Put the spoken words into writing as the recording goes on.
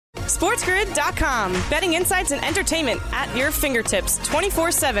SportsGrid.com. Betting insights and entertainment at your fingertips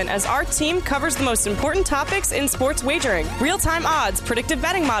 24/7 as our team covers the most important topics in sports wagering. Real-time odds, predictive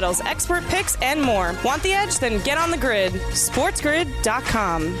betting models, expert picks, and more. Want the edge? Then get on the grid.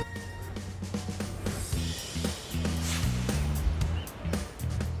 SportsGrid.com.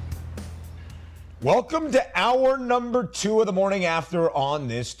 Welcome to hour number 2 of the morning after on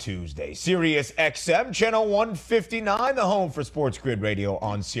this Tuesday. Sirius XM, channel 159, the home for Sports Grid Radio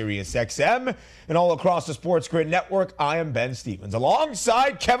on Sirius XM. And all across the Sports Grid network, I am Ben Stevens,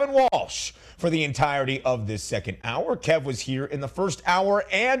 alongside Kevin Walsh for the entirety of this second hour. Kev was here in the first hour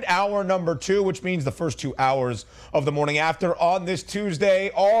and hour number 2, which means the first 2 hours of the morning after on this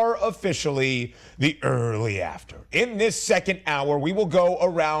Tuesday are officially the early after. In this second hour, we will go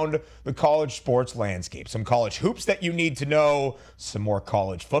around the college sports landscape. Some college hoops that you need to know, some more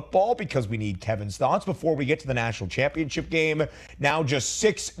college football because we need Kevin's thoughts before we get to the national championship game. Now just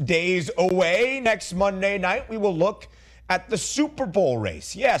 6 days away. Next Monday night, we will look at the Super Bowl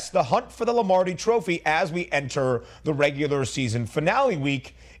race. Yes, the hunt for the Lombardi Trophy as we enter the regular season finale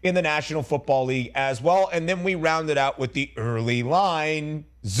week in the National Football League as well. And then we round it out with the early lines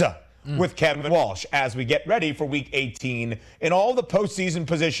with Kevin Walsh as we get ready for Week 18 and all the postseason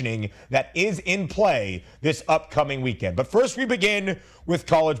positioning that is in play this upcoming weekend. But first, we begin with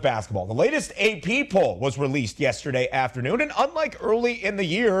college basketball. The latest AP poll was released yesterday afternoon, and unlike early in the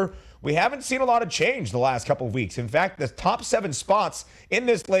year, we haven't seen a lot of change the last couple of weeks. In fact, the top 7 spots in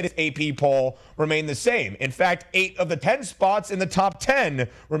this latest AP poll remain the same. In fact, 8 of the 10 spots in the top 10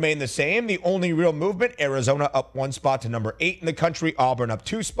 remain the same. The only real movement, Arizona up 1 spot to number 8 in the country. Auburn up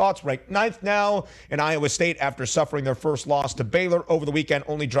 2 spots, ranked 9th now. And Iowa State, after suffering their first loss to Baylor over the weekend,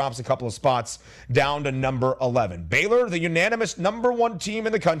 only drops a couple of spots down to number 11. Baylor, the unanimous number 1 team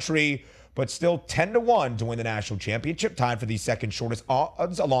in the country, but still 10-1 to win the national championship, tied for the second shortest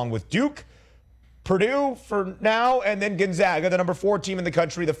odds, along with Duke, Purdue for now, and then Gonzaga, the number 4 team in the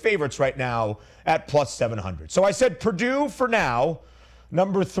country, the favorites right now at plus 700. So I said Purdue for now,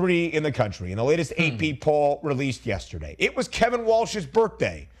 number 3 in the country in the latest AP poll released yesterday. It was Kevin Walsh's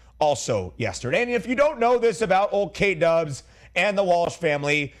birthday also yesterday. And if you don't know this about old K-Dubs and the Walsh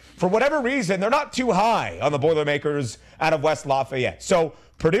family, for whatever reason, they're not too high on the Boilermakers out of West Lafayette. So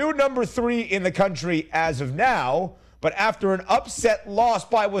Purdue number 3 in the country as of now, but after an upset loss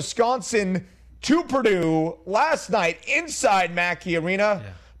by Wisconsin to Purdue last night inside Mackey Arena,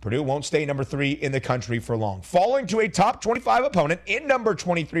 Purdue won't stay number 3 in the country for long, falling to a top 25 opponent in number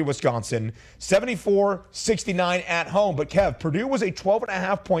 23 Wisconsin, 74-69 at home. But Kev, Purdue was a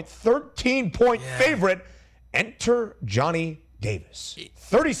 12.5-point, 13-point favorite. Enter Johnny Davis.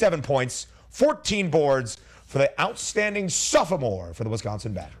 37 points, 14 boards for the outstanding sophomore for the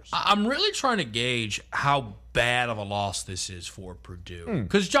Wisconsin Badgers. I'm really trying to gauge how bad of a loss this is for Purdue.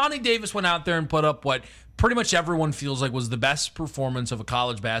 Because Johnny Davis went out there and put up what pretty much everyone feels like was the best performance of a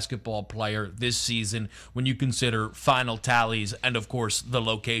college basketball player this season when you consider final tallies and, of course, the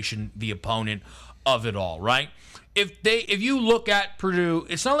location, the opponent of it all, right? If you look at Purdue,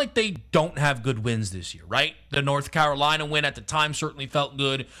 it's not like they don't have good wins this year, right? The North Carolina win at the time certainly felt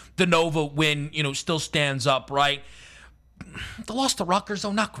good. The Nova win, still stands up, right? The loss to Rutgers,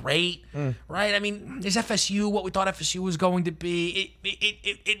 though, not great, right? I mean, is FSU what we thought FSU was going to be?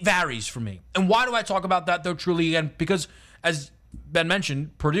 It varies for me. And why do I talk about that, though, truly, again? Because, as Ben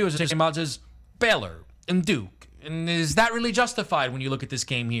mentioned, Purdue is the same odds as Baylor and Duke. And is that really justified when you look at this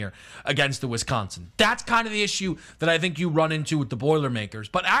game here against the Wisconsin? That's kind of the issue that I think you run into with the Boilermakers.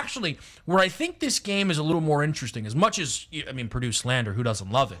 But actually, where I think this game is a little more interesting, as much as, Purdue slander, who doesn't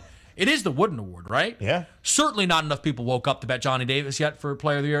love it? It is the Wooden Award, right? Yeah. Certainly not enough people woke up to bet Johnny Davis yet for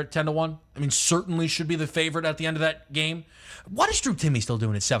Player of the Year at 10-1. Certainly should be the favorite at the end of that game. What is Drew Timme still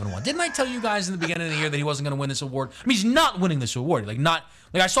doing at 7-1? Didn't I tell you guys in the beginning of the year that he wasn't going to win this award? He's not winning this award.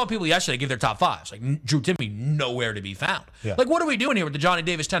 I saw people yesterday give their top 5s. Drew Timme, nowhere to be found. Yeah. What are we doing here with the Johnny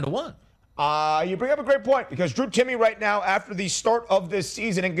Davis 10-1? You bring up a great point because Drew Timme right now, after the start of this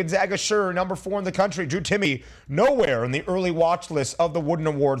season, and Gonzaga, sure, number 4 in the country, Drew Timme nowhere in the early watch list of the Wooden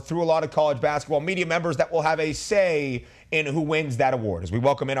Award through a lot of college basketball media members that will have a say in who wins that award. As we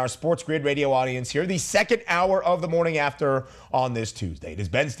welcome in our Sports Grid radio audience here, the second hour of the morning after on this Tuesday. It is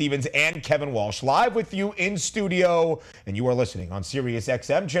Ben Stevens and Kevin Walsh live with you in studio, and you are listening on Sirius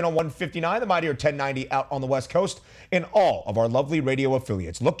XM, channel 159, the mightier 1090 out on the West Coast, and all of our lovely radio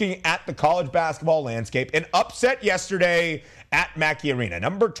affiliates. Looking at the college basketball landscape, an upset yesterday at Mackey Arena.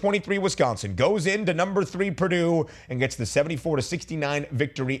 Number 23 Wisconsin goes into number 3 Purdue and gets the 74-69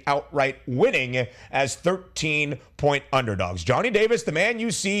 victory, outright winning as 13-point underdogs. Johnny Davis, the man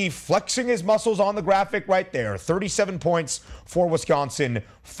you see flexing his muscles on the graphic right there. 37 points for Wisconsin,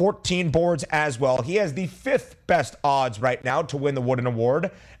 14 boards as well. He has the 5th best odds right now to win the Wooden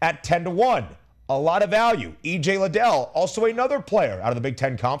Award at 10-1. A lot of value. E.J. Liddell, also another player out of the Big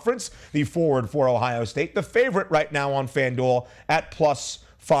Ten Conference, the forward for Ohio State, the favorite right now on FanDuel at plus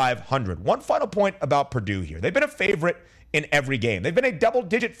 500. One final point about Purdue here. They've been a favorite in every game. They've been a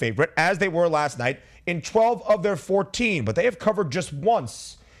double-digit favorite, as they were last night, in 12 of their 14, but they have covered just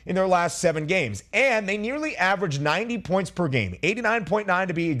once in their last 7 games. And they nearly average 90 points per game, 89.9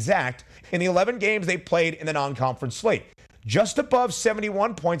 to be exact, in the 11 games they played in the non-conference slate. Just above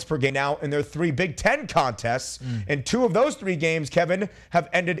 71 points per game now in their 3 Big Ten contests. And 2 of those 3 games, Kevin, have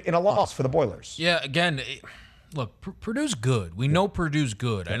ended in a loss for the Boilers. Yeah, again, look, Purdue's good. We know Purdue's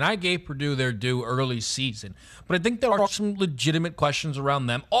good. And I gave Purdue their due early season. But I think there are some legitimate questions around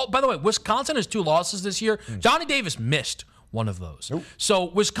them. Oh, by the way, Wisconsin has 2 losses this year. Johnny Davis missed one of those. Ooh. So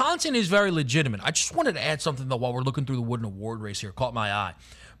Wisconsin is very legitimate. I just wanted to add something, though, while we're looking through the Wooden Award race here. Caught my eye.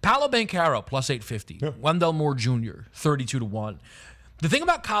 Paolo Banchero, plus 850. Yeah. Wendell Moore Jr., 32-1. The thing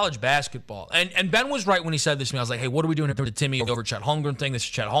about college basketball, and Ben was right when he said this to me. I was like, hey, what are we doing here with the Timmy over Chet Holmgren thing? This is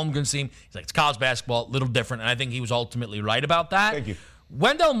Chet Holmgren's team. He's like, it's college basketball, a little different. And I think he was ultimately right about that. Thank you.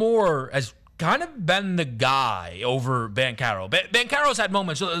 Wendell Moore has kind of been the guy over Banchero. Banchero's had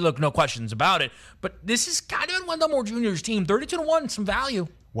moments, look, no questions about it. But this is kind of been Wendell Moore Jr.'s team. 32-1, some value.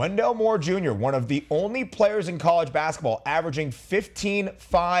 Wendell Moore Jr., one of the only players in college basketball averaging 15,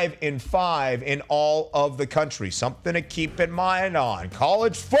 5, and 5 in all of the country. Something to keep in mind on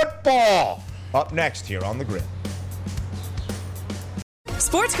college football. Up next here on The Grid.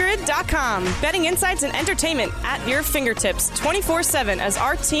 SportsGrid.com. Betting insights and entertainment at your fingertips 24/7 as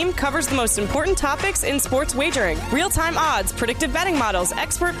our team covers the most important topics in sports wagering. Real-time odds, predictive betting models,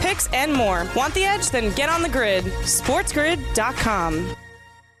 expert picks, and more. Want the edge? Then get on The Grid. SportsGrid.com.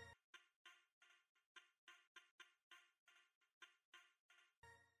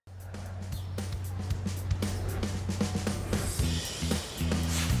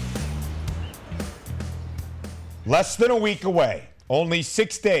 Less than a week away, only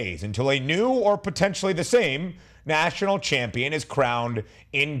 6 days until a new or potentially the same national champion is crowned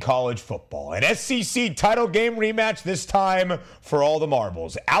in college football. An SEC title game rematch this time for all the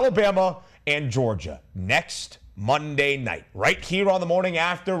marbles. Alabama and Georgia next Monday night. Right here on the morning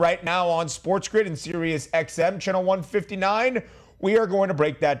after, right now on Sports Grid and Sirius XM, channel 159. We are going to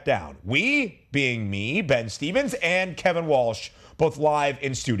break that down. We, being me, Ben Stevens, and Kevin Walsh, both live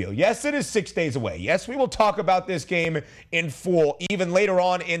in studio. Yes, it is 6 days away. Yes, we will talk about this game in full even later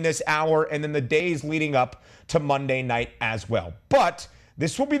on in this hour and then the days leading up to Monday night as well. But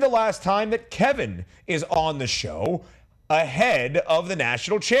this will be the last time that Kevin is on the show ahead of the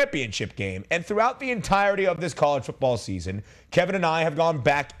national championship game. And throughout the entirety of this college football season, Kevin and I have gone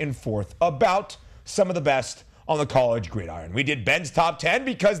back and forth about some of the best on the college gridiron. We did Ben's top 10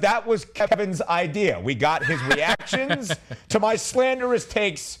 because that was Kevin's idea. We got his reactions to my slanderous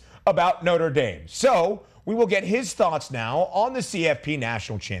takes about Notre Dame. So we will get his thoughts now on the CFP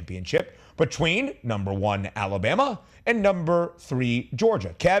National Championship between number 1 Alabama and number 3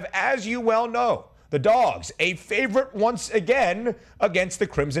 Georgia. Kev, as you well know, the Dogs, a favorite once again against the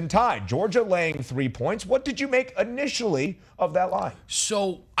Crimson Tide. Georgia laying 3 points. What did you make initially of that line?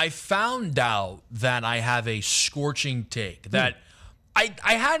 So I found out that I have a scorching take that I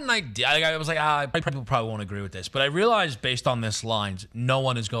had an idea. I was like, people probably won't agree with this. But I realized based on this lines, no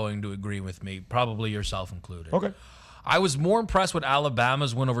one is going to agree with me, probably yourself included. Okay. I was more impressed with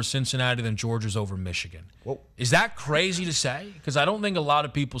Alabama's win over Cincinnati than Georgia's over Michigan. Whoa. Is that crazy to say? Because I don't think a lot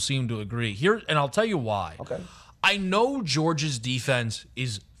of people seem to agree. Here, and I'll tell you why. Okay. I know Georgia's defense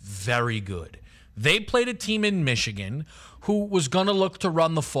is very good. They played a team in Michigan who was going to look to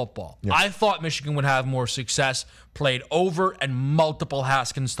run the football. Yep. I thought Michigan would have more success, played over and multiple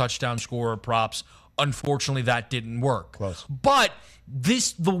Haskins touchdown scorer props. Unfortunately, that didn't work. Close. But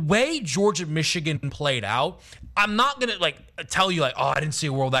the way Georgia-Michigan played out, I'm not going to tell you I didn't see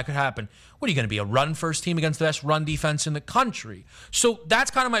a world that could happen. What are you going to be, a run-first team against the best run defense in the country? So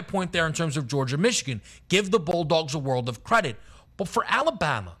that's kind of my point there in terms of Georgia-Michigan. Give the Bulldogs a world of credit. But for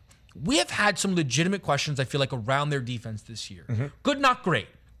Alabama, we have had some legitimate questions, I feel like, around their defense this year. Mm-hmm. Good, not great.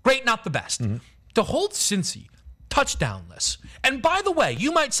 Great, not the best. Mm-hmm. To hold Cincy touchdownless. And by the way,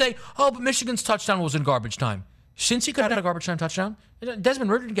 you might say, but Michigan's touchdown was in garbage time. Cincy could have had a garbage time touchdown. Desmond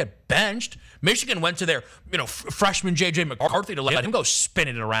Ridder didn't get benched. Michigan went to their freshman J.J. McCarthy to let him go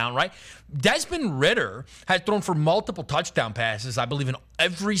spinning it around, right? Desmond Ridder had thrown for multiple touchdown passes, I believe, in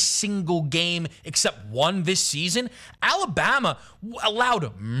every single game except one this season. Alabama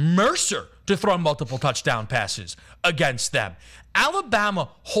allowed Mercer to throw multiple touchdown passes against them. Alabama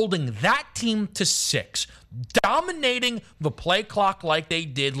holding that team to 6, dominating the play clock like they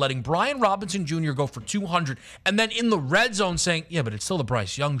did, letting Brian Robinson Jr. go for 200, and then in the red zone saying, yeah, but it's still the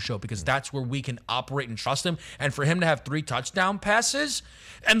Bryce Young show because that's where we can operate and trust him. And for him to have 3 touchdown passes.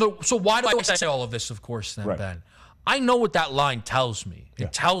 So why do I say all of this, of course, then, Ben? I know what that line tells me.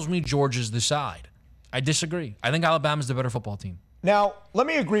 It tells me Georgia's the side. I disagree. I think Alabama's the better football team. Now, let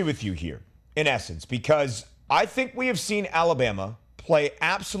me agree with you here, in essence, because I think we have seen Alabama play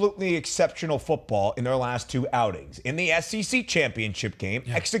absolutely exceptional football in their last 2 outings. In the SEC championship game,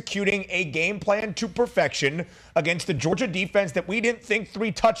 executing a game plan to perfection against the Georgia defense that we didn't think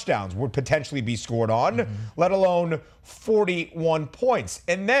 3 touchdowns would potentially be scored on, let alone 41 points.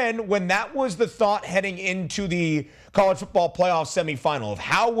 And then when that was the thought heading into the college football playoff semifinal of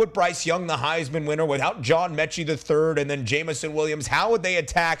how would Bryce Young, the Heisman winner, without John Mechie III and then Jamison Williams, how would they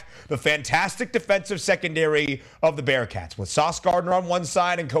attack the fantastic defensive secondary of the Bearcats with Sauce Gardner on one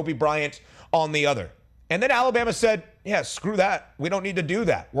side and Kobe Bryant on the other? And then Alabama said, yeah, screw that. We don't need to do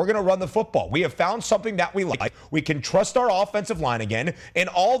that. We're going to run the football. We have found something that we like. We can trust our offensive line again. And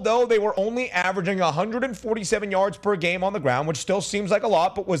although they were only averaging 147 yards per game on the ground, which still seems like a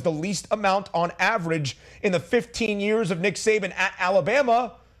lot, but was the least amount on average in the 15 years of Nick Saban at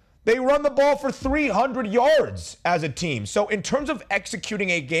Alabama, they run the ball for 300 yards as a team. So in terms of executing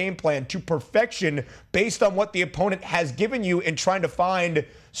a game plan to perfection based on what the opponent has given you and trying to find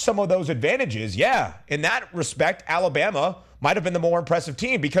some of those advantages, yeah, in that respect, Alabama might have been the more impressive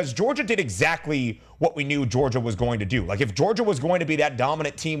team because Georgia did exactly what we knew Georgia was going to do. Like if Georgia was going to be that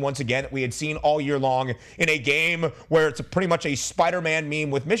dominant team once again that we had seen all year long in a game where it's pretty much a Spider-Man meme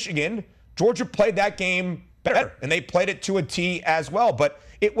with Michigan, Georgia played that game better, and they played it to a T as well. But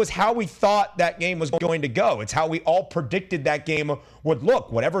it was how we thought that game was going to go. It's how we all predicted that game would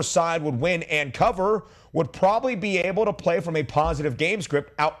look. Whatever side would win and cover would probably be able to play from a positive game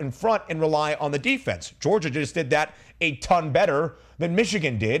script out in front and rely on the defense. Georgia just did that a ton better than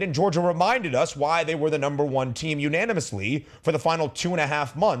Michigan did, and Georgia reminded us why they were the number 1 team unanimously for the final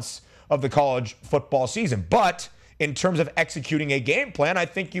 2.5 months of the college football season. But in terms of executing a game plan, I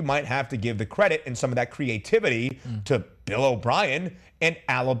think you might have to give the credit and some of that creativity to Bill O'Brien and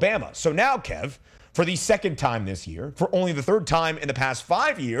Alabama. So now, Kev, for the second time this year, for only the third time in the past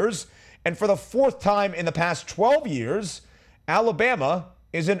 5 years, and for the 4th time in the past 12 years, Alabama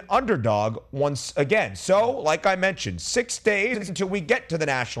is an underdog once again. So, like I mentioned, 6 days until we get to the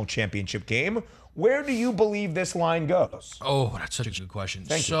national championship game. Where do you believe this line goes? Oh, that's such a good question.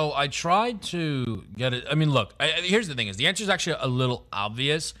 Thank you. So I tried to get it. I mean, look, here's the thing is the answer is actually a little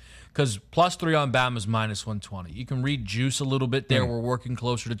obvious because +3 on Bama is -120. You can read juice a little bit there. We're working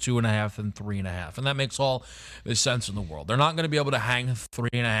closer to 2.5 than 3.5. And that makes all the sense in the world. They're not going to be able to hang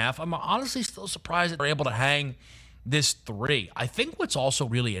 3.5. I'm honestly still surprised that they're able to hang this 3. I think what's also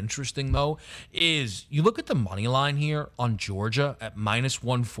really interesting, though, is you look at the money line here on Georgia at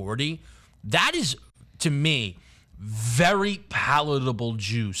 -140. That is, to me, very palatable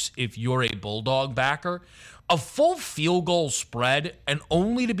juice if you're a Bulldog backer. A full field goal spread and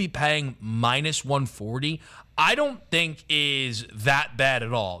only to be paying -140, I don't think is that bad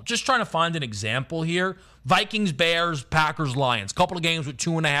at all. Just trying to find an example here. Vikings, Bears, Packers, Lions. Couple of games with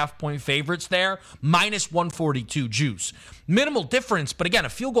 2.5-point favorites there. -142 juice. Minimal difference, but again, a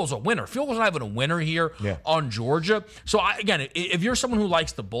field goal's a winner. Field goal's not even a winner here on Georgia. So, again, if you're someone who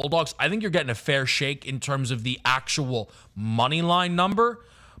likes the Bulldogs, I think you're getting a fair shake in terms of the actual money line number.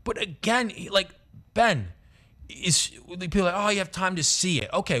 But again, like, Ben, people are like, oh, you have time to see it.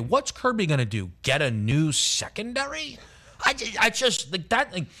 Okay, what's Kirby going to do? Get a new secondary? I just like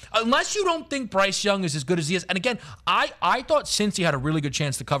that. Like, unless you don't think Bryce Young is as good as he is. And again, I thought Cincy had a really good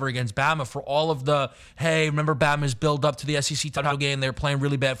chance to cover against Bama for all of the, hey, remember Bama's build up to the SEC title game. They're playing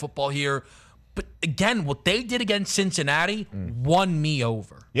really bad football here. But again, what they did against Cincinnati won me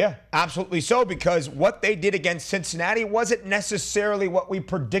over. Yeah, absolutely so, because what they did against Cincinnati wasn't necessarily what we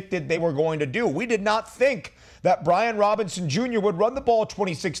predicted they were going to do. We did not think that Brian Robinson Jr. would run the ball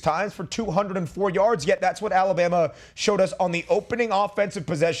 26 times for 204 yards, yet that's what Alabama showed us on the opening offensive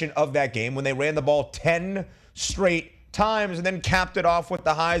possession of that game when they ran the ball 10 straight times and then capped it off with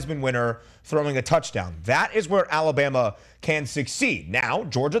the Heisman winner throwing a touchdown. That is where Alabama can succeed. Now,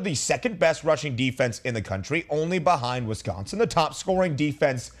 Georgia, the second best rushing defense in the country, only behind Wisconsin. The top scoring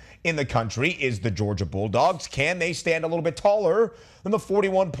defense in the country is the Georgia Bulldogs. Can they stand a little bit taller than the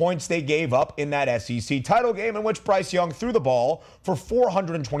 41 points they gave up in that SEC title game in which Bryce Young threw the ball for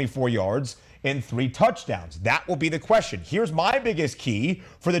 424 yards in 3 touchdowns. That will be the question. Here's my biggest key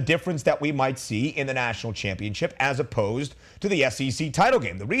for the difference that we might see in the national championship as opposed to the SEC title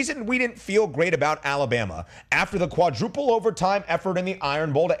game. The reason we didn't feel great about Alabama after the quadruple overtime effort in the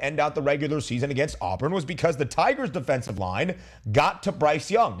Iron Bowl to end out the regular season against Auburn was because the Tigers' defensive line got to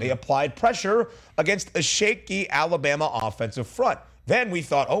Bryce Young. They applied pressure against a shaky Alabama offensive front. Then we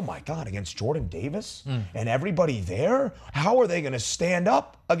thought, oh my God, against Jordan Davis and everybody there, how are they going to stand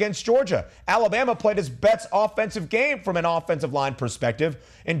up against Georgia? Alabama played its best offensive game from an offensive line perspective,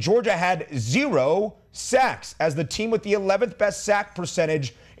 and Georgia had 0 sacks as the team with the 11th best sack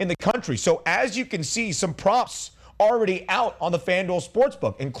percentage in the country. So as you can see, some props already out on the FanDuel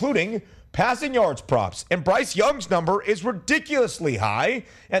Sportsbook, including passing yards props. And Bryce Young's number is ridiculously high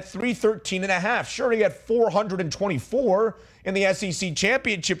at 313.5. Sure, he had 424 in the SEC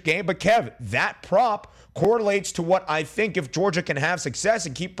championship game, but Kev, that prop correlates to what I think if Georgia can have success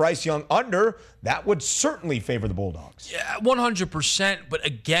and keep Bryce Young under, that would certainly favor the Bulldogs. Yeah, 100%. But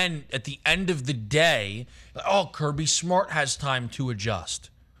again, at the end of the day, Kirby Smart has time to adjust.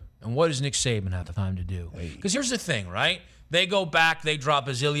 And what does Nick Saban have the time to do? Because here's the thing, right? They go back, they drop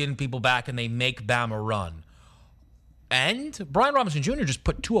a zillion people back, and they make Bama run. And Brian Robinson Jr. just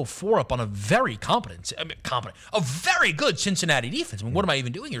put 204 up on a very a very good Cincinnati defense. I mean, what am I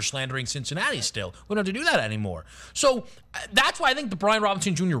even doing here, slandering Cincinnati still? We don't have to do that anymore. So that's why I think the Brian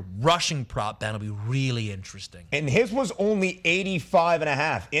Robinson Jr. rushing prop ban will be really interesting. And his was only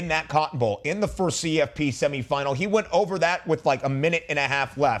 85.5 in that Cotton Bowl in the first CFP semifinal. He went over that with like a minute and a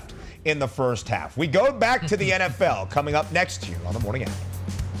half left in the first half. We go back to the NFL coming up next year on the Morning After.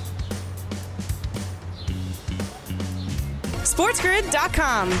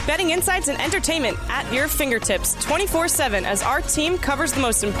 SportsGrid.com. Betting insights and entertainment at your fingertips 24/7 as our team covers the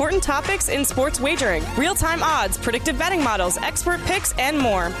most important topics in sports wagering. Real-time odds, predictive betting models, expert picks, and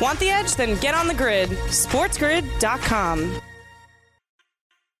more. Want the edge? Then get on the grid. SportsGrid.com.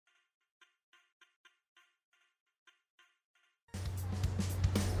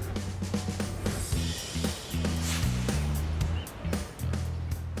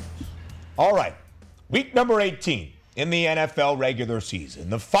 All right, week number 18. In the NFL regular season,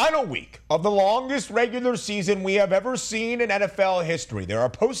 the final week of the longest regular season we have ever seen in NFL history. There are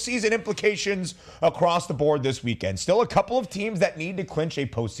postseason implications across the board this weekend. Still a couple of teams that need to clinch a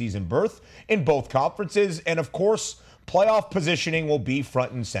postseason berth in both conferences. And of course, playoff positioning will be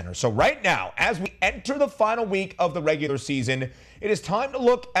front and center. So right now, as we enter the final week of the regular season, it is time to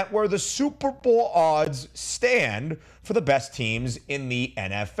look at where the Super Bowl odds stand for the best teams in the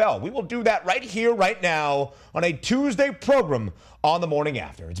NFL. We will do that right here, right now, on a Tuesday program on the Morning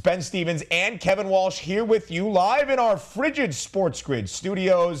After. It's Ben Stevens and Kevin Walsh here with you live in our frigid Sports Grid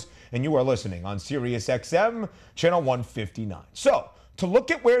studios, and you are listening on Sirius XM, channel 159. So, to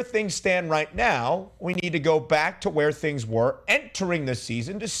look at where things stand right now, we need to go back to where things were entering the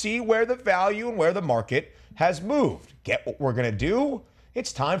season to see where the value and where the market has moved. Get what we're going to do?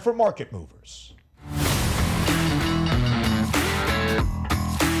 It's time for Market Movers.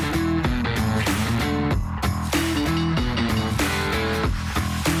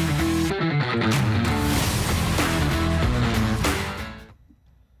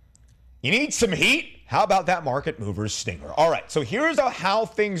 You need some heat? How about that Market Movers stinger? All right, so here's how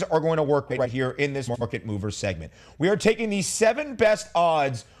things are going to work right here in this Market Movers segment. We are taking the 7 best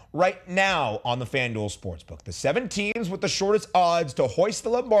odds right now on the FanDuel Sportsbook. The 7 teams with the shortest odds to hoist the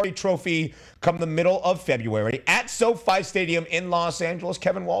Lombardi Trophy come the middle of February at SoFi Stadium in Los Angeles.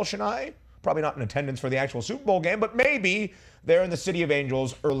 Kevin Walsh and I, probably not in attendance for the actual Super Bowl game, but maybe they're in the City of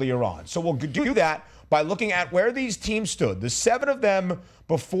Angels earlier on. So we'll do that by looking at where these teams stood, the 7 of them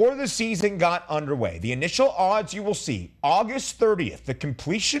before the season got underway. The initial odds you will see, August 30th, the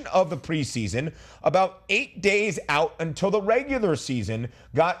completion of the preseason, about 8 days out until the regular season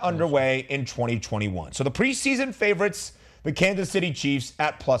got underway in 2021. So the preseason favorites, the Kansas City Chiefs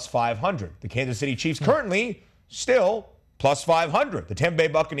at plus 500. The Kansas City Chiefs currently still plus 500. The Tampa Bay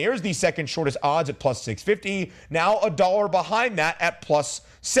Buccaneers, the second shortest odds at plus 650. Now $1 behind that at plus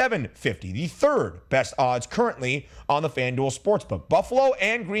 750. The third best odds currently on the FanDuel Sportsbook. Buffalo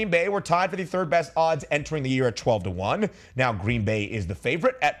and Green Bay were tied for the third best odds entering the year at 12-1. Now Green Bay is the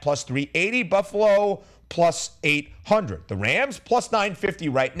favorite at plus 380. Buffalo plus 800. The Rams plus 950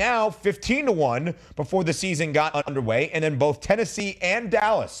 right now, 15-1 before the season got underway. And then both Tennessee and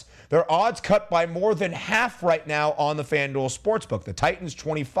Dallas, their odds cut by more than half right now on the FanDuel Sportsbook. The Titans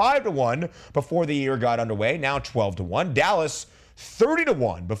 25-1 before the year got underway, now 12-1. Dallas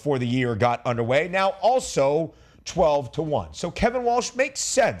 30-1 before the year got underway, now also 12-1. So Kevin Walsh, makes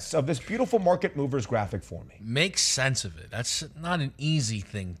sense of this beautiful market movers graphic for me. Make sense of it. That's not an easy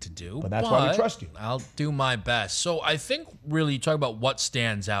thing to do. But that's why we trust you. I'll do my best. So I think really you talk about what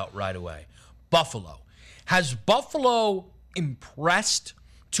stands out right away. Buffalo. Has Buffalo impressed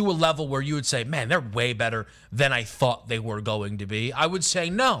to a level where you would say, man, they're way better than I thought they were going to be? I would say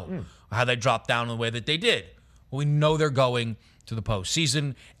no. How they dropped down the way that they did. Well, we know they're going to the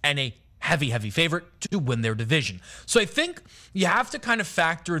postseason and a heavy favorite to win their division. So I think you have to kind of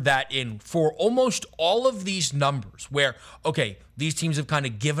factor that in for almost all of these numbers where, okay, these teams have kind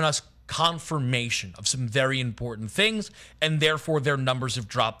of given us confirmation of some very important things, and therefore their numbers have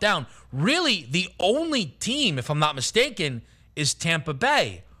dropped down. Really, the only team, if I'm not mistaken, is Tampa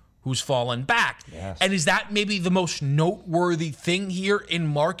Bay, who's fallen back. Yes. And is that maybe the most noteworthy thing here in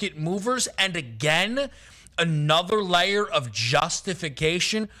market movers? And again, another layer of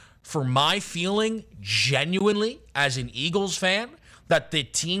justification for my feeling, genuinely, as an Eagles fan, that the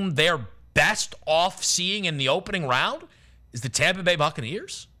team they're best off seeing in the opening round is the Tampa Bay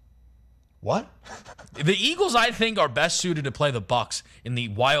Buccaneers. What? The Eagles, I think, are best suited to play the Bucs in the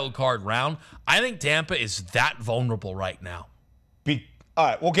wild card round. I think Tampa is that vulnerable right now. All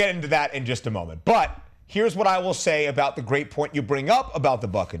right, we'll get into that in just a moment. But here's what I will say about the great point you bring up about the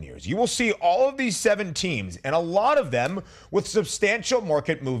Buccaneers. You will see all of these 7 teams, and a lot of them with substantial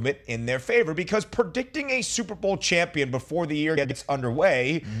market movement in their favor, because predicting a Super Bowl champion before the year gets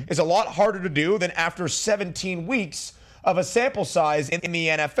underway is a lot harder to do than after 17 weeks of a sample size in the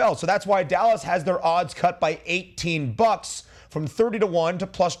NFL. So that's why Dallas has their odds cut by $18 from 30-1 to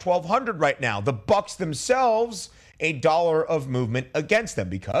plus 1,200 right now. The Bucs themselves, $1 of movement against them,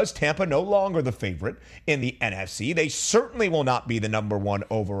 because Tampa no longer the favorite in the NFC. They certainly will not be the number 1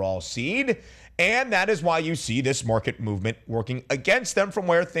 overall seed. And that is why you see this market movement working against them from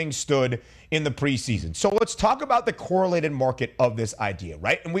where things stood in the preseason. So let's talk about the correlated market of this idea,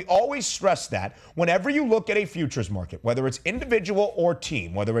 right? And we always stress that whenever you look at a futures market, whether it's individual or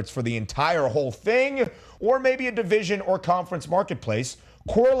team, whether it's for the entire whole thing or maybe a division or conference marketplace,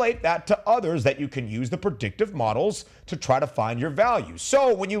 correlate that to others that you can use the predictive models to try to find your value.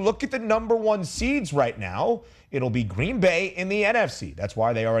 So when you look at the number 1 seeds right now, it'll be Green Bay in the NFC. That's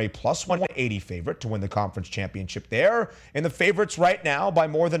why they are a plus 180 favorite to win the conference championship there. And the favorites right now by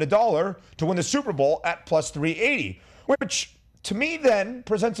more than $1 to win the Super Bowl at plus 380, which to me then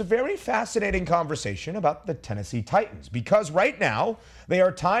presents a very fascinating conversation about the Tennessee Titans, because right now they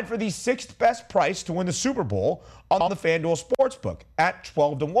are tied for the 6th best price to win the Super Bowl on the FanDuel Sportsbook at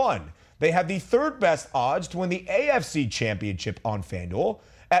 12-1. They have the 3rd best odds to win the AFC Championship on FanDuel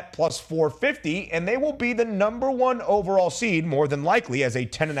at plus 450, and they will be the number 1 overall seed, more than likely, as a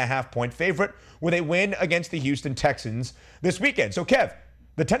 10.5-point favorite with a win against the Houston Texans this weekend. So, Kev,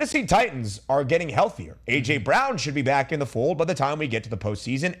 the Tennessee Titans are getting healthier. A.J. Brown should be back in the fold by the time we get to the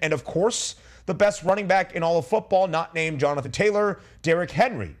postseason. And, of course, the best running back in all of football, not named Jonathan Taylor, Derrick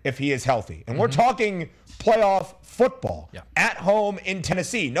Henry, if he is healthy. And we're talking playoff football at home in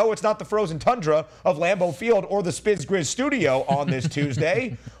Tennessee. No, it's not the frozen tundra of Lambeau Field or the Spiz Grizz studio on this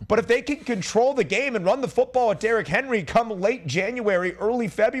Tuesday. But if they can control the game and run the football at Derrick Henry come late January, early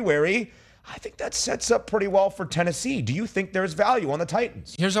February, I think that sets up pretty well for Tennessee. Do you think there's value on the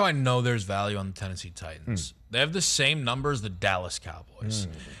Titans? Here's how I know there's value on the Tennessee Titans. They have the same number as the Dallas Cowboys.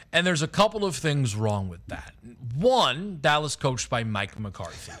 And there's a couple of things wrong with that. One, Dallas coached by Mike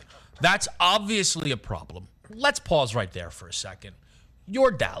McCarthy. That's obviously a problem. Let's pause right there for a second.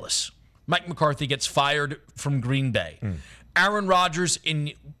 You're Dallas. Mike McCarthy gets fired from Green Bay. Aaron Rodgers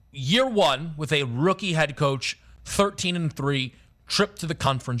in year 1 with a rookie head coach, 13-3, trip to the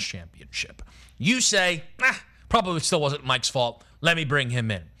conference championship. You say, probably still wasn't Mike's fault. Let me bring him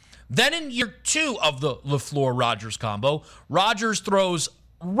in. Then in year 2 of the LaFleur-Rodgers combo, Rodgers throws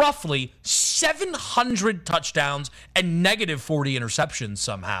roughly 700 touchdowns and negative 40 interceptions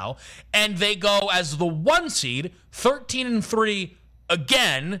somehow. And they go as the 1 seed, 13-3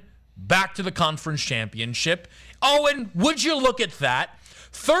 again, back to the conference championship. Oh, and would you look at that?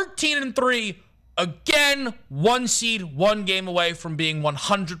 13-3 again, 1 seed, 1 game away from being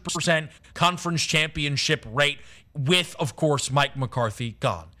 100% conference championship rate with, of course, Mike McCarthy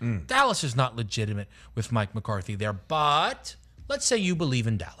gone. Dallas is not legitimate with Mike McCarthy there, but let's say you believe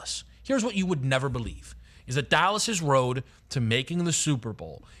in Dallas. Here's what you would never believe, is that Dallas's road to making the Super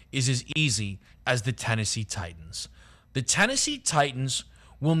Bowl is as easy as the Tennessee Titans. The Tennessee Titans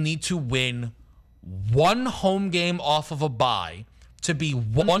will need to win 1 home game off of a bye to be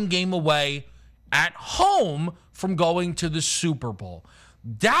 1 game away at home from going to the Super Bowl.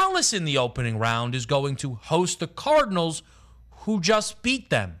 Dallas in the opening round is going to host the Cardinals, who just beat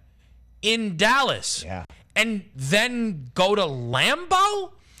them. in Dallas. Yeah. And then go to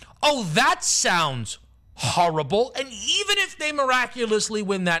Lambeau? Oh, that sounds horrible. And even if they miraculously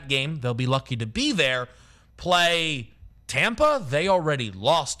win that game, they'll be lucky to be there. Play Tampa, they already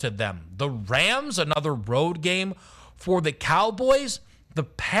lost to them. The Rams, another road game for the Cowboys. The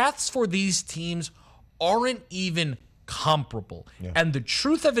paths for these teams aren't even comparable. Yeah. And the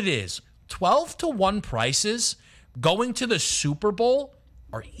truth of it is, 12-1 prices going to the Super Bowl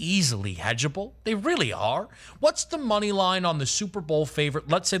are easily hedgeable. They really are. What's the money line on the Super Bowl favorite?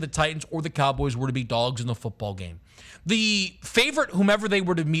 Let's say the Titans or the Cowboys were to be dogs in the football game. The favorite, whomever they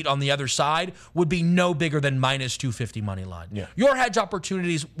were to meet on the other side, would be no bigger than minus 250 money line. Yeah. Your hedge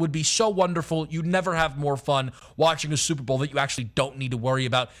opportunities would be so wonderful. You'd never have more fun watching a Super Bowl that you actually don't need to worry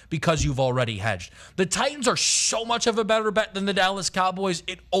about because you've already hedged. The Titans are so much of a better bet than the Dallas Cowboys,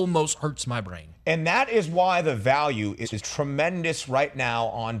 it almost hurts my brain. And that is why the value is tremendous right now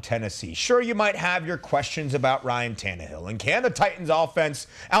on Tennessee. Sure, you might have your questions about Ryan Tannehill. And can the Titans offense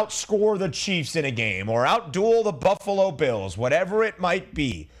outscore the Chiefs in a game or outduel the Buffalo Bills, whatever it might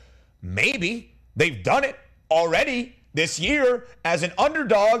be? Maybe. They've done it already this year as an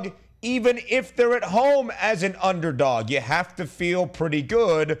underdog. Even if they're at home as an underdog, you have to feel pretty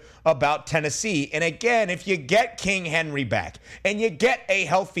good about Tennessee. And again, if you get King Henry back and you get a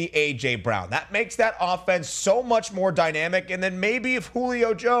healthy A.J. Brown, that makes that offense so much more dynamic. And then maybe if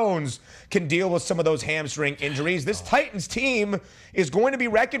Julio Jones can deal with some of those hamstring injuries, this Titans team is going to be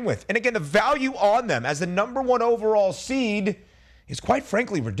reckoned with. And again, the value on them as the number 1 overall seed is quite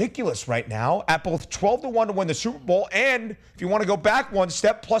frankly ridiculous right now at both 12-1 to win the Super Bowl and, if you want to go back one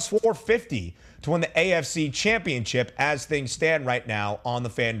step, plus 450 to win the AFC Championship as things stand right now on the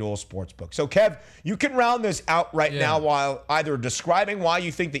FanDuel Sportsbook. So, Kev, you can round this out right now while either describing why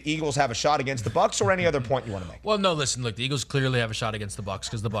you think the Eagles have a shot against the Bucs or any other point you want to make. Well, no, listen, look, the Eagles clearly have a shot against the Bucs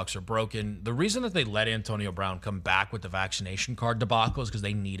because the Bucs are broken. The reason that they let Antonio Brown come back with the vaccination card debacle is because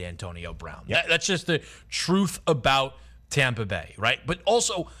they need Antonio Brown. Yep. That's just the truth about Tampa Bay, right? But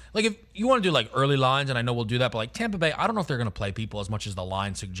also, like, if you want to do like early lines, and I know we'll do that, but like Tampa Bay, I don't know if they're going to play people as much as the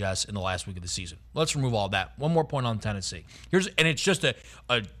line suggests in the last week of the season. Let's remove all that. One more point on Tennessee. And it's just a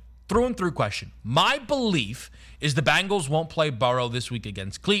through and through question. My belief is the Bengals won't play Burrow this week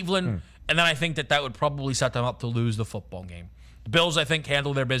against Cleveland, and then I think that would probably set them up to lose the football game. The Bills, I think,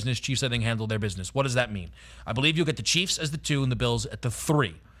 handle their business. Chiefs, I think, handle their business. What does that mean? I believe you'll get the Chiefs as the 2 and the Bills at the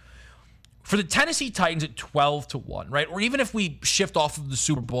 3. For the Tennessee Titans at 12-1, right? Or even if we shift off of the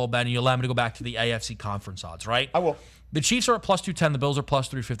Super Bowl, Ben, and you allow me to go back to the AFC conference odds, right? I will. The Chiefs are at plus 210, the Bills are plus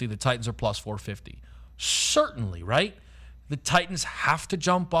 350, the Titans are plus 450. Certainly, right? The Titans have to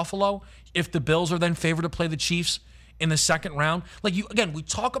jump Buffalo if the Bills are then favored to play the Chiefs in the second round. Like, again, we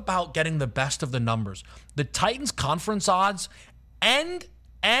talk about getting the best of the numbers. The Titans conference odds and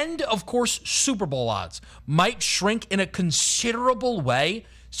of course, Super Bowl odds might shrink in a considerable way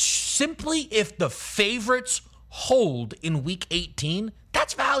simply if the favorites hold in Week 18.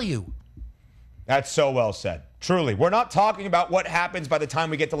 That's value. That's so well said. Truly. We're not talking about what happens by the time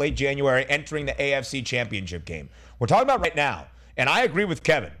we get to late January entering the AFC Championship game. We're talking about right now. And I agree with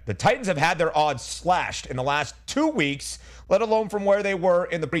Kevin. The Titans have had their odds slashed in the last 2 weeks, let alone from where they were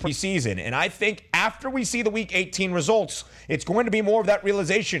in the preseason. And I think after we see the Week 18 results, it's going to be more of that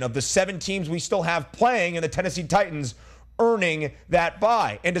realization of the 7 teams we still have playing and the Tennessee Titans earning that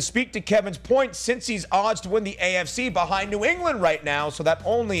bye. And to speak to Kevin's point, Cincy's odds to win the AFC behind New England right now, so that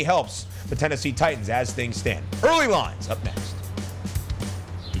only helps the Tennessee Titans as things stand. Early lines up next.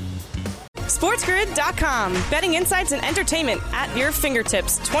 SportsGrid.com. Betting insights and entertainment at your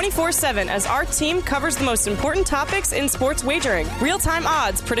fingertips 24/7 as our team covers the most important topics in sports wagering. Real-time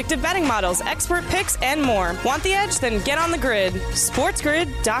odds, predictive betting models, expert picks, and more. Want the edge? Then get on the grid.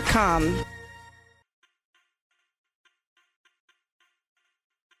 SportsGrid.com.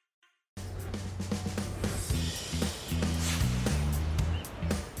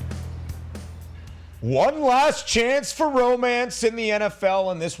 One last chance for romance in the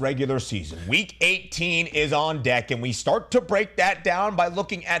NFL in this regular season. Week 18 is on deck, and we start to break that down by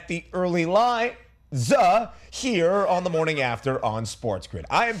looking at the early lines here on the morning after on Sports Grid.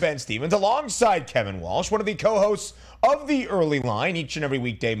 I am Ben Stevens alongside Kevin Walsh, one of the co-hosts of the early line each and every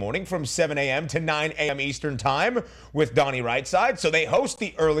weekday morning from 7 a.m. to 9 a.m. Eastern time with Donnie Rightside. So they host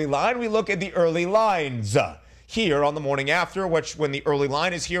the early line. We look at the early lines here on the morning after, which when the early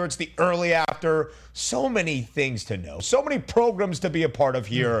line is here, it's the early after. So many things to know. So many programs to be a part of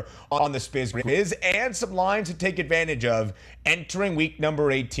here on the Spiz and some lines to take advantage of entering week number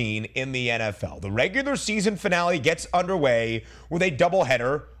 18 in the NFL. The regular season finale gets underway with a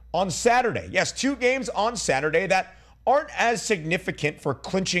doubleheader on Saturday. Yes, 2 games on Saturday that aren't as significant for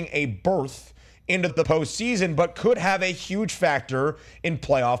clinching a berth into the postseason, but could have a huge factor in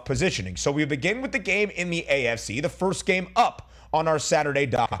playoff positioning. So we begin with the game in the AFC, the first game up on our Saturday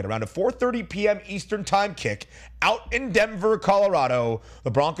docket. Around a 4:30 p.m. Eastern time kick out in Denver, Colorado. The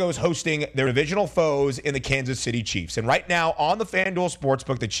Broncos hosting their divisional foes in the Kansas City Chiefs. And right now on the FanDuel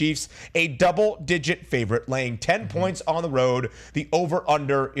Sportsbook, the Chiefs a double-digit favorite, laying 10 points on the road. The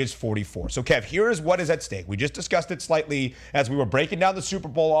over-under is 44. So, Kev, here is what is at stake. We just discussed it slightly as we were breaking down the Super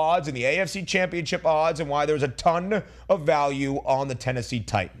Bowl odds and the AFC Championship odds and why there's a ton of value on the Tennessee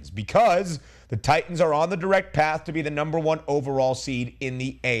Titans. Because the Titans are on the direct path to be the number one overall seed in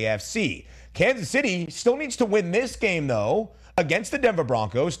the AFC. Kansas City still needs to win this game, though, against the Denver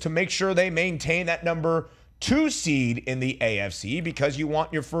Broncos to make sure they maintain that number 2 seed in the AFC, because you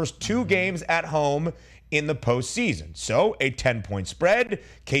want your first 2 games at home in the postseason. So a 10-point spread.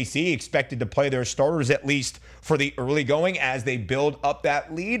 KC expected to play their starters at least for the early going as they build up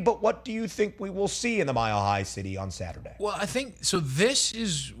that lead. But what do you think we will see in the Mile High City on Saturday? Well, I think so. This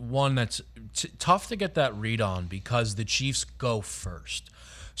is one that's tough to get that read on because the Chiefs go first.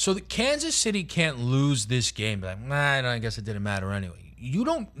 So the Kansas City can't lose this game. Like, I guess it didn't matter anyway. You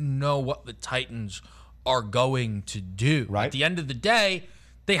don't know what the Titans are going to do. Right. At the end of the day,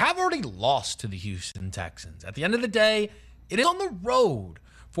 they have already lost to the Houston Texans. At the end of the day, it is on the road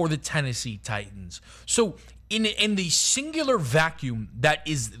for the Tennessee Titans. So in the singular vacuum that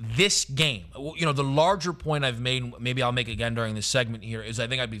is this game, the larger point I've made, maybe I'll make again during this segment here, is I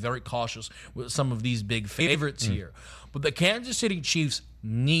think I'd be very cautious with some of these big favorites here. But the Kansas City Chiefs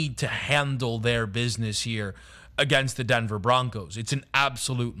need to handle their business here against the Denver Broncos. It's an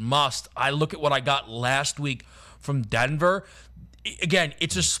absolute must. I look at what I got last week from Denver. Again,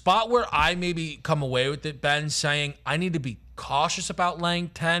 it's a spot where I maybe come away with it, Ben, saying I need to be cautious about laying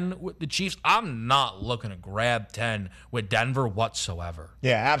 10 with the Chiefs. I'm not looking to grab 10 with Denver whatsoever.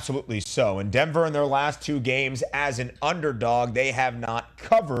 Yeah, absolutely so. And Denver in their last 2 games as an underdog, they have not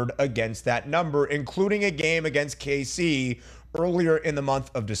covered against that number, including a game against KC earlier in the month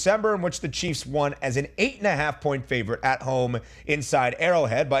of December, in which the Chiefs won as an 8.5-point favorite at home inside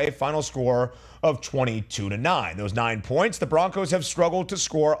Arrowhead by a final score of 22-9. Those 9 points, the Broncos have struggled to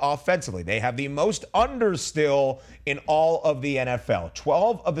score offensively. They have the most unders still in all of the NFL.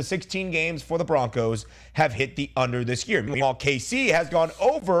 12 of the 16 games for the Broncos have hit the under this year. Meanwhile, KC has gone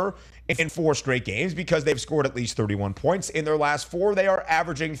over in 4 straight games because they've scored at least 31 points. In their last 4, they are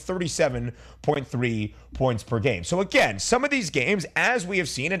averaging 37.3 points per game. So again, some of these games, as we have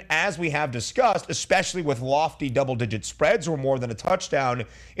seen and as we have discussed, especially with lofty double-digit spreads or more than a touchdown,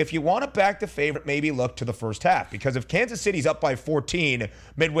 if you want to back the favorite, maybe look to the first half. Because if Kansas City's up by 14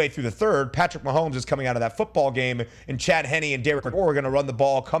 midway through the third, Patrick Mahomes is coming out of that football game, and Chad Henne and Derek Carr are going to run the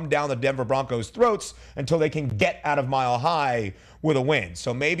ball, come down the Denver Broncos' throats until they can get out of Mile High with a win.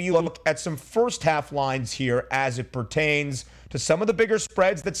 So maybe you look at some first half lines here as it pertains to some of the bigger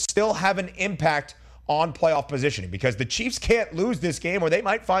spreads that still have an impact on playoff positioning, because the Chiefs can't lose this game or they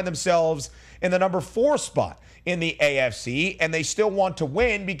might find themselves in the number 4 spot in the AFC, and they still want to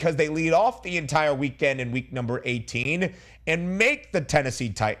win because they lead off the entire weekend in week number 18 and make the Tennessee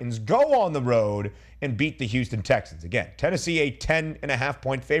Titans go on the road and beat the Houston Texans. Again, Tennessee a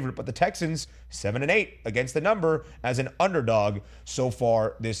 10.5-point favorite, but the Texans 7-8 against the number as an underdog so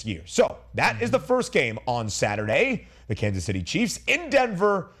far this year. So that is the first game on Saturday. The Kansas City Chiefs in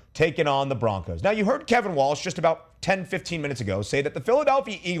Denver taking on the Broncos. Now, you heard Kevin Walsh just about 10, 15 minutes ago say that the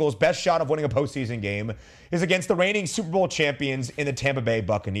Philadelphia Eagles' best shot of winning a postseason game is against the reigning Super Bowl champions in the Tampa Bay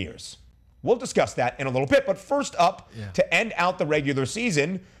Buccaneers. We'll discuss that in a little bit, but first up, to end out the regular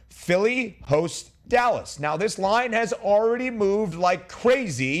season, Philly hosts Dallas. Now, this line has already moved like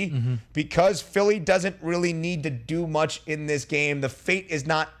crazy because Philly doesn't really need to do much in this game. The fate is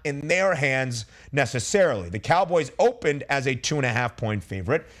not in their hands necessarily. The Cowboys opened as a 2.5-point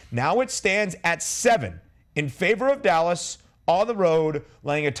favorite. Now it stands at 7 in favor of Dallas on the road,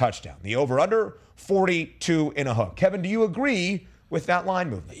 laying a touchdown. The over-under, 42 in a hook. Kevin, do you agree with that line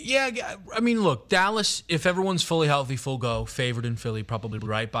movement? Yeah, I mean, look, Dallas, if everyone's fully healthy, full go, favored in Philly, probably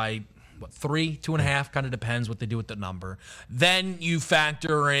right by 3, 2.5, kind of depends what they do with the number. Then you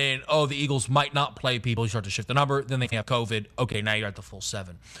factor in, the Eagles might not play people. You start to shift the number. Then they have COVID. Okay, now you're at the full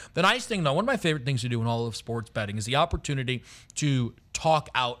 7. The nice thing, though, one of my favorite things to do in all of sports betting is the opportunity to talk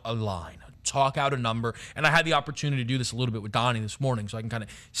out a line, talk out a number. And I had the opportunity to do this a little bit with Donnie this morning, so I can kind of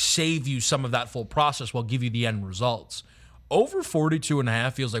save you some of that full process while give you the end results. Over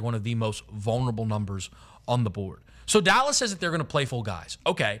 42.5 feels like one of the most vulnerable numbers on the board. So Dallas says that they're going to play full guys.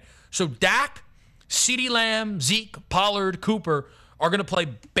 Okay, so Dak, CeeDee Lamb, Zeke, Pollard, Cooper are going to play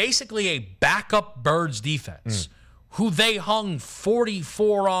basically a backup Birds defense. who they hung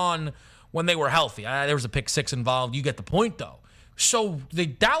 44 on when they were healthy. There was a pick six involved. You get the point, though. So the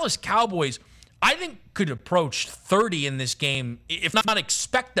Dallas Cowboys, I think, could approach 30 in this game, if not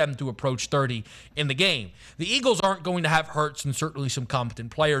expect them to approach 30 in the game. The Eagles aren't going to have Hurts and certainly some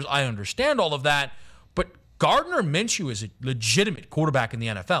competent players. I understand all of that, but Gardner Minshew is a legitimate quarterback in the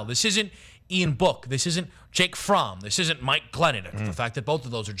NFL. This isn't Ian Book. This isn't Jake Fromm. This isn't Mike Glennon. The fact that both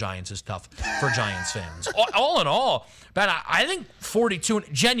of those are Giants is tough for Giants fans. All in all, man, I think 42,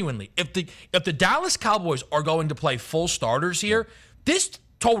 genuinely, if the Dallas Cowboys are going to play full starters here, this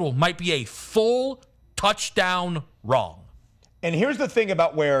total might be a full touchdown wrong. And here's the thing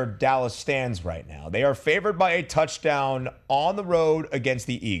about where Dallas stands right now. They are favored by a touchdown on the road against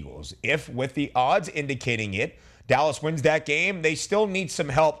the Eagles. If, with the odds indicating it, Dallas wins that game, they still need some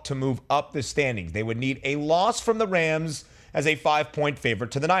help to move up the standings. They would need a loss from the Rams as a 5-point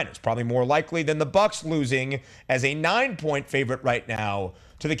favorite to the Niners. Probably more likely than the Bucs losing as a 9-point favorite right now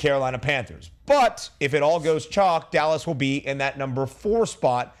to the Carolina Panthers. But if it all goes chalk, Dallas will be in that number 4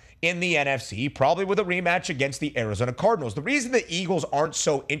 spot in the NFC, probably with a rematch against the Arizona Cardinals. The reason the Eagles aren't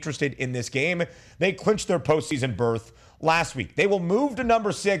so interested in this game, they clinched their postseason berth last week. They will move to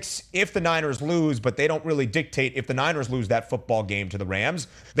number 6 if the Niners lose, but they don't really dictate if the Niners lose that football game to the Rams.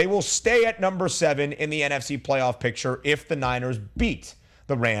 They will stay at number 7 in the NFC playoff picture if the Niners beat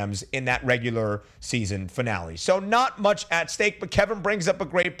the Rams in that regular season finale. So not much at stake, but Kevin brings up a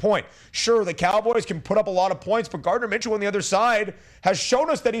great point. Sure, the Cowboys can put up a lot of points, but Gardner Minshew on the other side has shown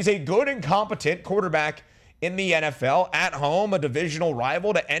us that he's a good and competent quarterback in the NFL. At home, a divisional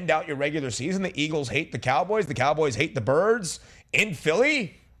rival to end out your regular season. The Eagles hate the Cowboys. The Cowboys hate the Birds. In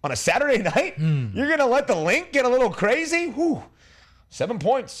Philly on a Saturday night, you're going to let the link get a little crazy? Whew. 7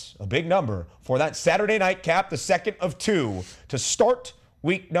 points, a big number for that Saturday night cap, the second of 2 to start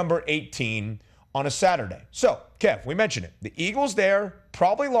week number 18 on a Saturday. So, Kev, we mentioned it. The Eagles there,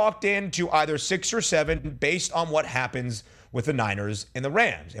 probably locked in to either 6 or 7 based on what happens with the Niners and the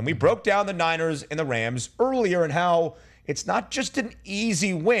Rams. And we broke down the Niners and the Rams earlier and how it's not just an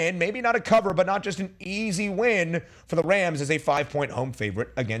easy win, maybe not a cover, but not just an easy win for the Rams as a 5-point home favorite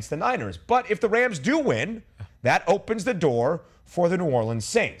against the Niners. But if the Rams do win, that opens the door for the New Orleans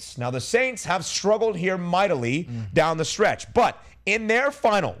Saints. Now, the Saints have struggled here mightily down the stretch, but in their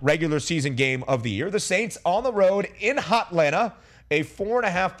final regular season game of the year, the Saints on the road in Hotlanta, a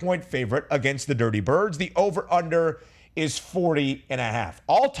 4.5-point favorite against the Dirty Birds. The over-under is 40.5.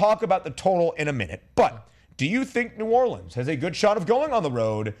 I'll talk about the total in a minute, but do you think New Orleans has a good shot of going on the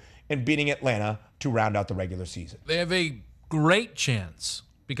road and beating Atlanta to round out the regular season? They have a great chance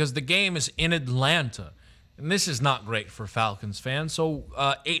because the game is in Atlanta. And this is not great for Falcons fans. So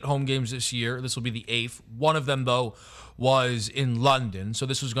 8 home games this year. This will be the 8th. One of them, though, was in London. So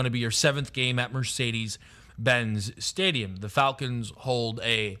this was going to be your 7th game at Mercedes-Benz Stadium. The Falcons hold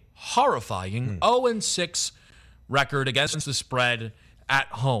a horrifying 0-6 record against the spread at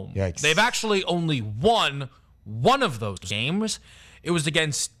home. Yikes. They've actually only won one of those games. It was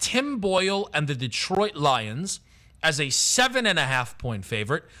against Tim Boyle and the Detroit Lions as a 7.5-point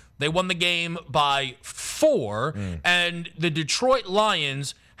favorite. They won the game by 4, and the Detroit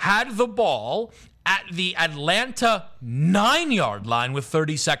Lions had the ball at the Atlanta 9-yard line with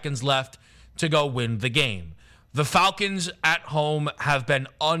 30 seconds left to go win the game. The Falcons at home have been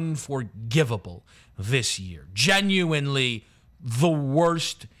unforgivable this year. Genuinely the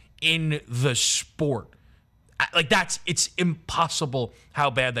worst in the sport. It's impossible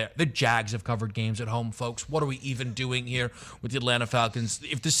how bad they are. The Jags have covered games at home, folks. What are we even doing here with the Atlanta Falcons?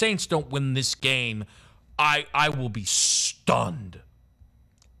 If the Saints don't win this game, I will be stunned.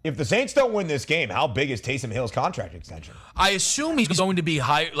 If the Saints don't win this game, how big is Taysom Hill's contract extension? I assume he's going to be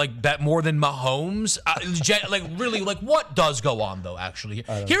high, bet more than Mahomes. What does go on, though, actually?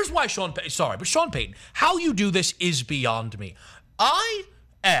 Here's why Sean Payton, how you do this is beyond me. I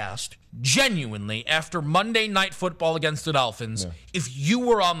asked genuinely after Monday Night Football against the Dolphins if you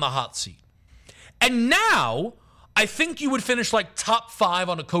were on the hot seat. And now I think you would finish top 5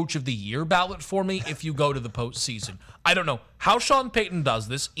 on a Coach of the Year ballot for me if you go to the postseason. I don't know how Sean Payton does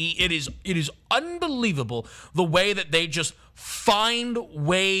this. It is unbelievable the way that they just find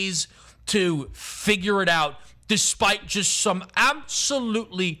ways to figure it out despite just some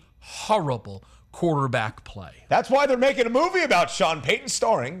absolutely horrible quarterback play. That's why they're making a movie about Sean Payton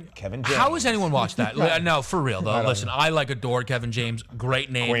starring Kevin James. How has anyone watched that? No, for real, though. Listen, I adore Kevin James.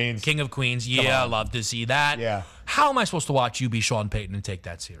 Great name. Queens. King of Queens. Yeah, I love to see that. Yeah. How am I supposed to watch you be Sean Payton and take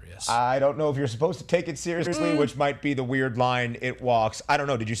that serious? I don't know if you're supposed to take it seriously, which might be the weird line it walks. I don't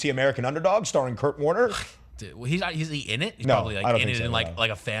know. Did you see American Underdog starring Kurt Warner? He's he in it? He's No, probably I like don't in think it so, in no.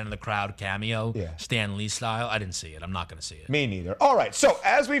 like a fan of the crowd cameo, Yeah. Stan Lee style. I didn't see it. I'm not going to see it. Me neither. All right, so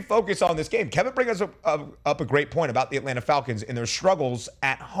as we focus on this game, Kevin brings us up a great point about the Atlanta Falcons and their struggles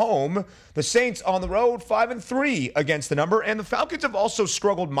at home. The Saints on the road, 5-3 against the number, and the Falcons have also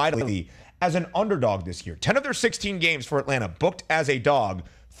struggled mightily as an underdog this year. 10 of their 16 games for Atlanta booked as a dog.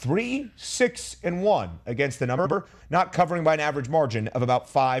 3-6-1 against the number, not covering by an average margin of about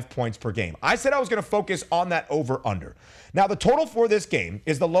 5 points per game. I said I was going to focus on that over-under. Now, the total for this game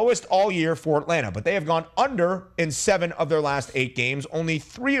is the lowest all year for Atlanta, but they have gone under in 7 of their last 8 games. Only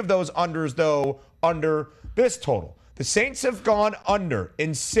 3 of those unders, though, under this total. The Saints have gone under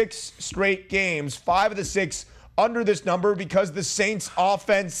in 6 straight games, 5 of the 6 under this number because the Saints'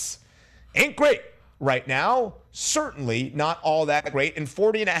 offense ain't great right now. Certainly not all that great. In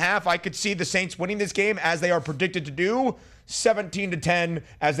 40.5, I could see the Saints winning this game as they are predicted to do, 17-10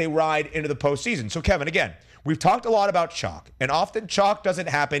 as they ride into the postseason. So, Kevin, again, we've talked a lot about chalk, and often chalk doesn't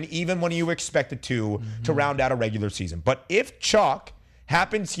happen even when you expect it to round out a regular season. But if chalk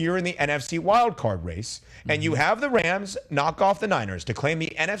happens here in the NFC wildcard race, and you have the Rams knock off the Niners to claim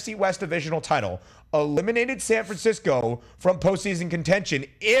the NFC West divisional title, eliminated San Francisco from postseason contention,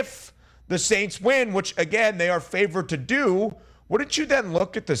 if the Saints win, which, again, they are favored to do, wouldn't you then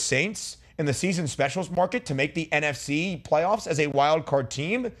look at the Saints in the season specials market to make the NFC playoffs as a wild card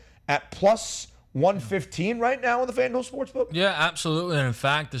team at plus 115 right now in the FanDuel Sportsbook? Yeah, absolutely. And in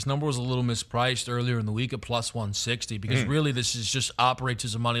fact, this number was a little mispriced earlier in the week at plus 160 because really this is just operates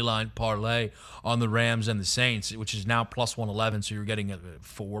as a money line parlay on the Rams and the Saints, which is now plus 111. So you're getting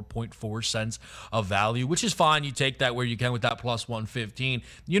 4.4 cents of value, which is fine. You take that where you can with that plus 115.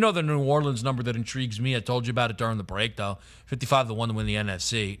 You know the New Orleans number that intrigues me. I told you about it during the break, though. 55-1 to win the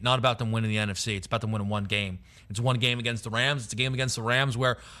NFC. Not about them winning the NFC. It's about them winning one game. It's one game against the Rams. It's a game against the Rams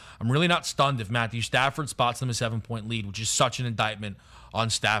where I'm really not stunned if Matthew Stafford spots them a 7-point lead, which is such an indictment on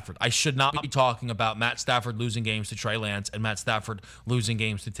Stafford. I should not be talking about Matt Stafford losing games to Trey Lance and Matt Stafford losing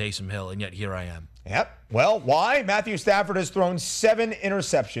games to Taysom Hill, and yet here I am. Yep. Well, why? Matthew Stafford has thrown 7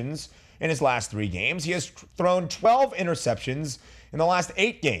 interceptions in his last 3 games. He has thrown 12 interceptions in the last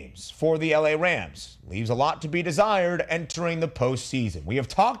 8 games for the LA Rams. Leaves a lot to be desired entering the postseason. We have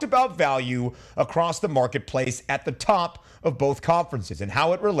talked about value across the marketplace at the top of both conferences and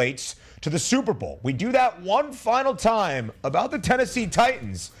how it relates to the Super Bowl. We do that one final time about the Tennessee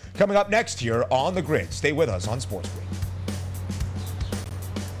Titans coming up next here on The Grid. Stay with us on Sports Grid.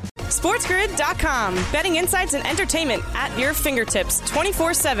 SportsGrid.com. Betting insights and entertainment at your fingertips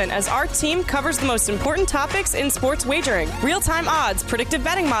 24/7 as our team covers the most important topics in sports wagering. Real-time odds, predictive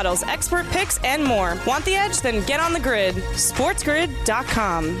betting models, expert picks, and more. Want the edge? Then get on the grid.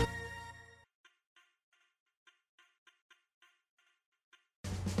 SportsGrid.com.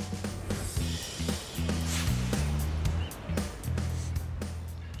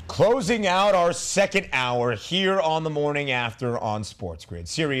 Closing out our second hour here on the morning after on Sports Grid.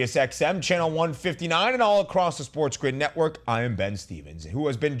 Sirius XM, channel 159, and all across the Sports Grid network. I am Ben Stevens, who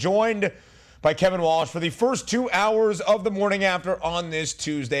has been joined by Kevin Walsh for the first 2 hours of the morning after on this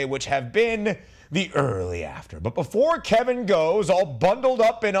Tuesday, which have been the early after. But before Kevin goes all bundled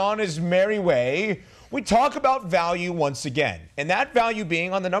up and on his merry way, we talk about value once again. And that value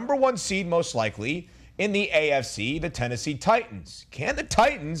being on the number 1 seed most likely in the AFC, the Tennessee Titans. Can the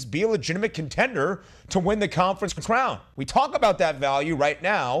Titans be a legitimate contender to win the conference crown? We talk about that value right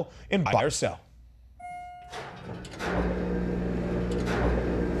now in Buy or Sell.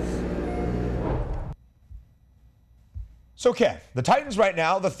 So, Kev, the Titans right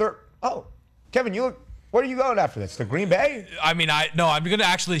now, the third. Oh, Kevin, you look. Where are you going after this? To Green Bay? I mean, I'm going to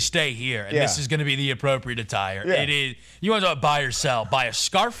actually stay here, and this is going to be the appropriate attire. Yeah. It is. You want to buy or sell? Buy a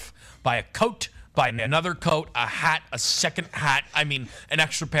scarf, buy a coat, buy another coat, a hat, a second hat. I mean, an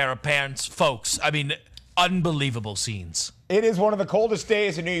extra pair of pants, folks. I mean, unbelievable scenes. It is one of the coldest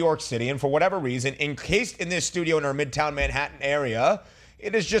days in New York City, and for whatever reason, encased in this studio in our Midtown Manhattan area,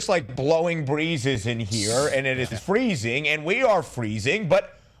 it is just like blowing breezes in here, and it is freezing, and we are freezing,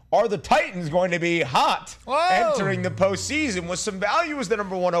 but are the Titans going to be hot entering the postseason with some value as the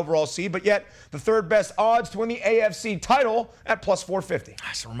number 1 overall seed, but yet the third best odds to win the AFC title at plus 450?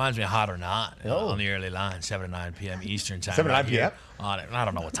 It reminds me of Hot or Not on the early line, 7 to 9 p.m. Eastern time. 7 to 9 here. p.m.? I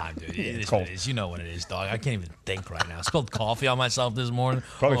don't know what time, dude. It is cold. what it is. You know what it is, dog. I can't even think right now. I spilled coffee on myself this morning.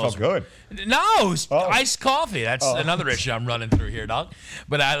 Probably felt good. No, it's iced coffee. That's another issue I'm running through here, dog.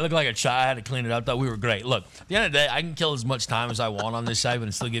 But I look like a child. I had to clean it up, though. We were great. Look, at the end of the day, I can kill as much time as I want on this segment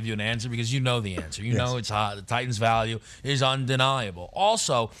and still give you an answer because you know the answer. You know it's hot. The Titans' value is undeniable.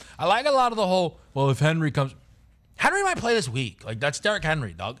 Also, I like a lot of the whole, well, if Henry comes... Henry might play this week. Like, that's Derrick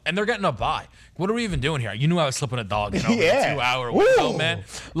Henry, dog. And they're getting a bye. What are we even doing here? You knew I was slipping a dog in over a 2-hour window, man.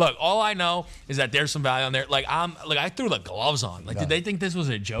 Look, all I know is that there's some value on there. Like, I threw the gloves on. Like, did they think this was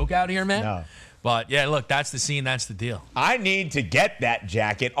a joke out here, man? No. But, yeah, look, that's the scene. That's the deal. I need to get that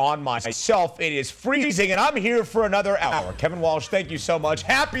jacket on myself. It is freezing, and I'm here for another hour. Kevin Walsh, thank you so much.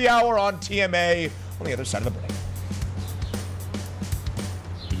 Happy hour on TMA on the other side of the break.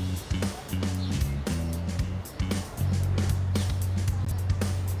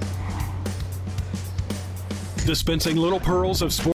 Dispensing little pearls of sport.